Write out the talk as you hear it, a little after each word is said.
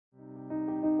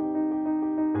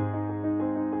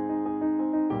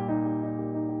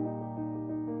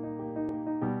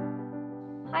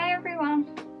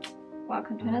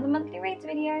welcome to another monthly reads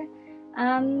video.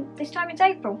 This time it's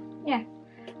April, yeah.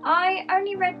 I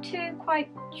only read 2 quite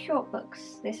short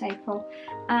books this April.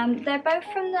 They're both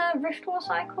from the Riftwar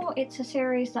cycle. It's a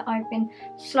series that I've been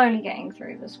slowly getting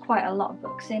through. There's quite a lot of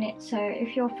books in it, so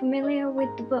if you're familiar with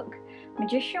the book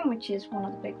Magician, which is one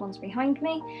of the big ones behind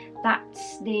me,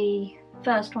 that's the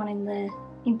first one in the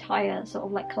entire sort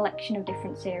of like collection of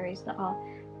different series that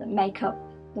make up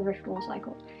the Riftwar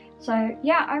cycle. So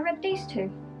yeah, I read these 2.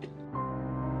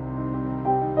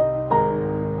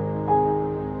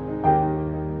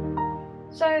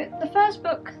 So the first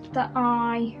book that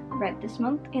I read this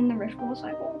month in the Riftwar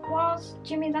cycle was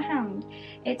Jimmy the Hand.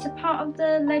 It's a part of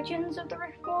the Legends of the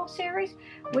Riftwar series,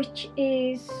 which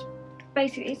is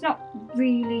basically, it's not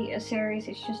really a series,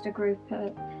 it's just a group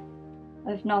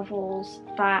of novels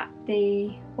that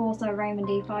the author Raymond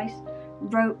E. Weiss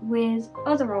wrote with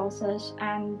other authors,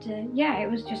 and yeah,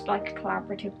 it was just like a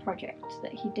collaborative project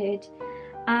that he did.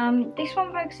 This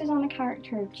one focuses on the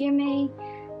character of Jimmy,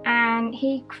 and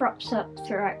he crops up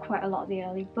throughout quite a lot of the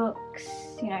early books.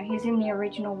 You know, he's in the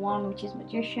original one, which is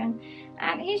Magician,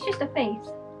 and he's just a thief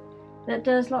that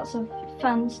does lots of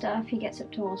fun stuff. He gets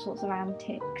up to all sorts of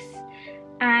antics,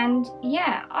 and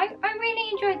yeah, I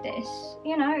really enjoyed this.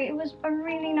 You know, it was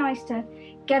really nice to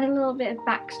get a little bit of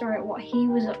backstory at what he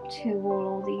was up to while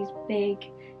all these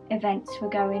big events were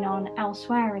going on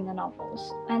elsewhere in the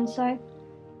novels, and so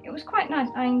it was quite nice.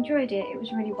 I enjoyed it. It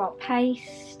was really well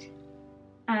paced,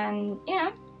 and you know,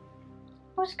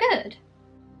 it was good.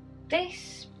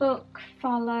 This book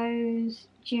follows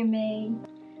Jimmy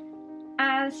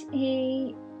as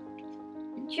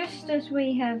just as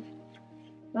we have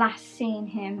last seen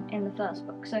him in the first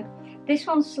book. So this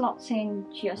one slots in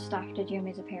just after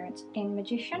Jimmy's appearance in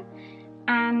Magician,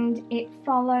 and it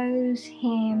follows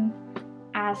him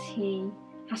as he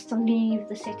has to leave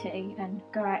the city and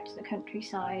go out to the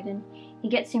countryside, and he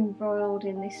gets embroiled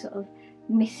in this sort of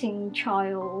missing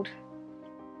child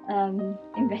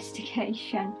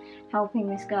investigation, helping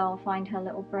this girl find her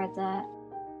little brother.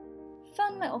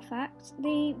 Fun little fact,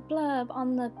 the blurb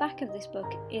on the back of this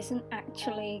book isn't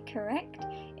actually correct.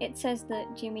 It says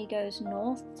that Jimmy goes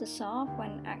north to south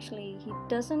when actually he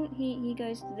doesn't. He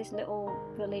goes to this little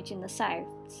village in the south.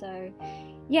 So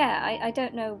yeah, I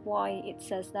don't know why it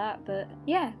says that, but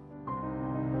yeah.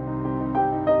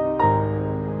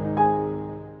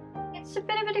 It's a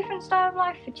bit of a different style of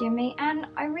life for Jimmy, and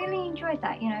I really enjoyed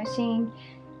that, you know, seeing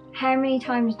how many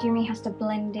times Jimmy has to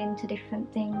blend into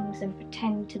different things and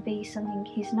pretend to be something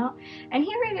he's not. And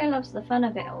he really loves the fun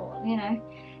of it all, you know.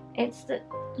 It's that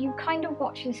you kind of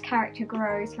watch this character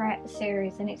grow throughout the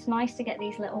series, and it's nice to get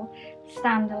these little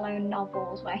standalone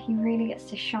novels where he really gets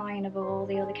to shine above all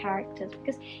the other characters,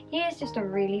 because he is just a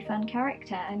really fun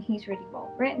character and he's really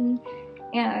well written.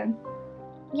 You know,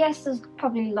 yes, there's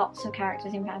probably lots of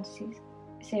characters in fantasy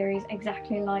series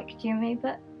exactly like Jimmy,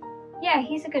 but yeah,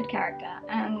 he's a good character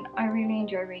and I really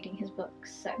enjoy reading his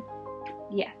books, so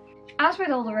yeah. As with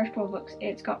all the Riftwar books,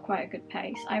 it's got quite a good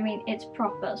pace. I mean, it's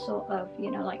proper sort of,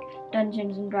 you know, like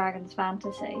Dungeons and Dragons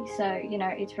fantasy, so, you know,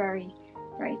 it's very,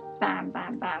 very bam,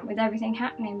 bam, bam with everything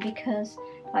happening, because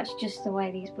that's just the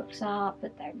way these books are,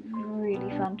 but they're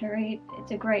really fun to read.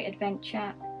 It's a great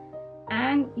adventure,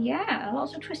 and yeah,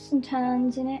 lots of twists and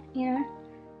turns in it, you know,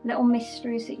 little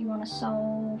mysteries that you want to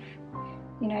solve.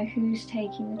 You know, who's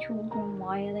taking the children,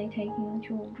 why are they taking the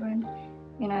children,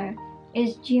 you know,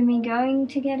 is Jimmy going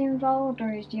to get involved,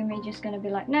 or is Jimmy just going to be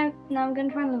like, no, I'm going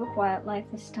to try and live a quiet life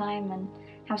this time and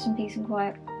have some peace and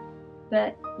quiet.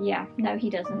 But yeah, no,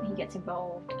 he doesn't. He gets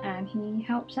involved and he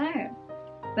helps out.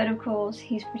 But of course,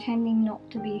 he's pretending not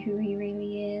to be who he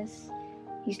really is.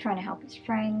 He's trying to help his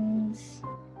friends.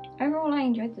 Overall, I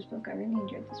enjoyed this book. I really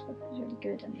enjoyed this book. It was really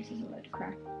good, and this is a load of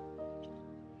crap.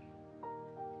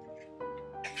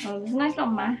 Oh, there's a nice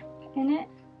little map in it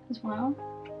as well.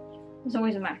 There's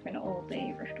always a map in all the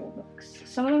Riftwar books.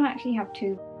 Some of them actually have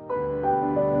 2.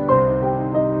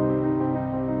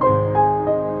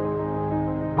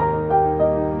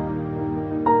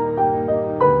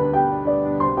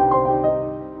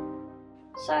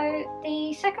 So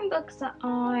the second book that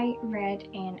I read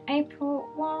in April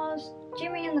was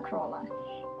Jimmy and the Crawler.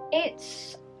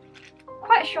 It's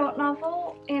quite a short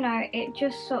novel, you know, it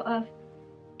just sort of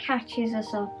catches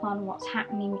us up on what's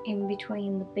happening in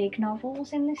between the big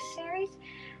novels in this series.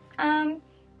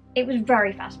 It was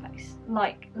very fast paced,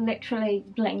 like literally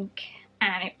blink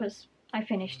and I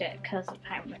finished it because of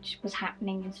how much was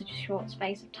happening in such a short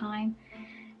space of time.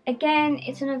 Again,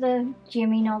 it's another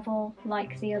Jimmy novel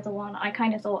like the other one. I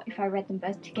kind of thought if I read them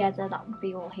both together that would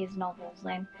be all his novels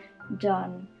then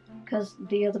done, because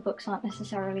the other books aren't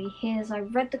necessarily his. I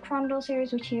read the Crondor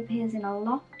series, which he appears in a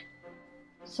lot,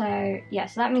 So yeah,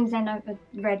 so that means then I've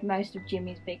read most of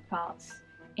Jimmy's big parts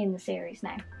in the series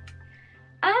now.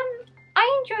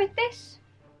 I enjoyed this.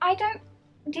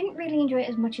 Didn't really enjoy it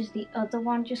as much as the other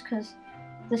one, just because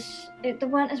there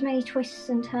weren't as many twists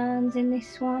and turns in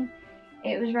this one.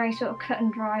 It was very sort of cut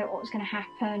and dry what was going to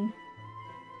happen.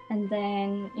 And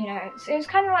then, you know, it was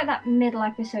kind of like that middle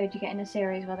episode you get in a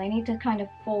series where they need to kind of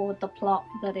forward the plot,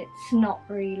 but it's not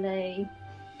really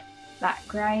that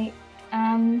great.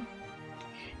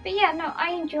 But yeah, no,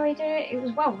 I enjoyed it. It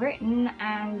was well written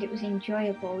and it was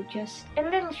enjoyable, just a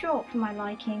little short for my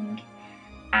liking.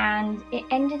 And it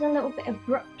ended a little bit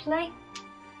abruptly.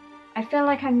 I feel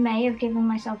like I may have given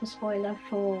myself a spoiler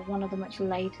for one of the much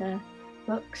later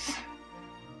books.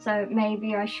 So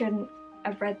maybe I shouldn't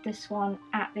have read this one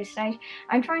at this stage.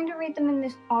 I'm trying to read them in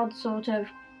this odd sort of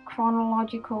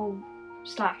chronological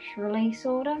 / release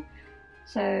order.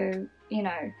 So, you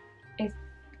know,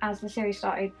 as the series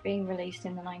started being released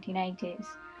in the 1980s,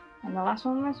 and the last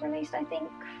one was released, I think,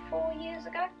 4 years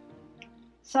ago.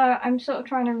 So I'm sort of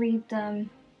trying to read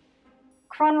them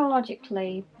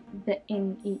chronologically, but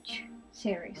in each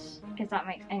series, if that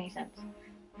makes any sense.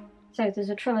 So there's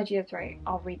a trilogy of 3,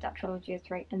 I'll read that trilogy of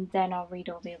 3, and then I'll read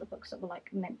all the other books that were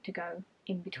like meant to go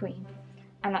in between.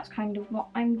 And that's kind of what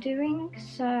I'm doing.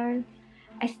 So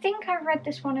I think I read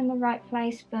this one in the right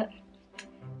place, but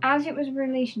as it was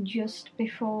released just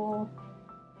before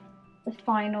the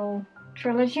final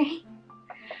trilogy,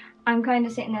 I'm kind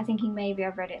of sitting there thinking maybe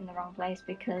I've read it in the wrong place,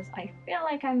 because I feel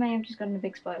like I may have just gotten a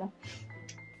big spoiler.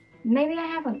 Maybe I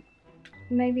haven't.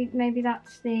 Maybe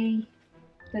that's the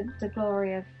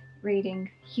glory of reading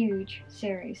huge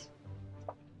series.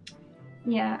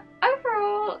 Yeah,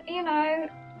 overall, you know,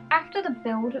 after the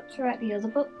build-up throughout the other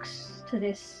books to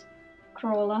this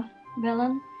crawler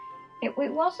villain, it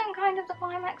wasn't kind of the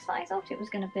climax that I thought it was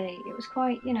going to be. It was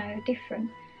quite, you know, different.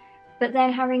 But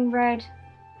then having read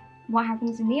what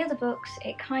happens in the other books,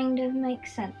 it kind of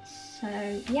makes sense.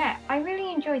 So yeah, I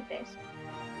really enjoyed this.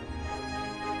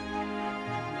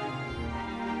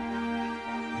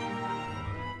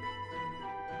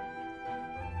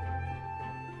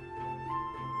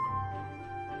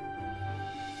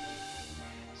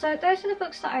 So those are the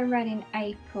books that I read in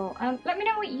April. Let me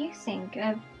know what you think.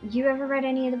 Have you ever read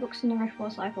any of the books in the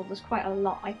riftwar cycle? There's quite a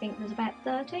lot. I think there's about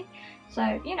 30.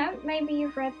 So, you know, maybe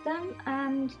you've read them,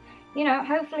 and, you know,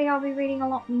 hopefully I'll be reading a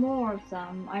lot more of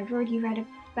them. I've already read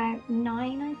about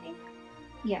 9, I think.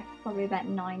 Yeah, probably about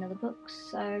 9 of the books.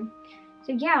 So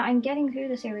yeah, I'm getting through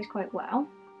the series quite well.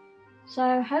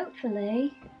 So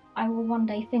hopefully I will one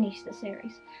day finish the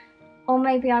series. Or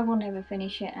maybe I will never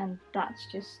finish it, and that's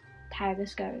just how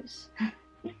this goes.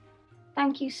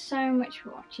 Thank you so much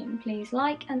for watching. Please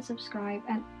like and subscribe,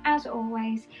 and as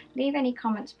always, leave any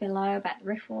comments below about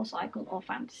the riftwar cycle or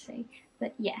fantasy.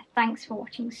 But yeah, thanks for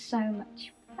watching so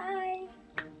much.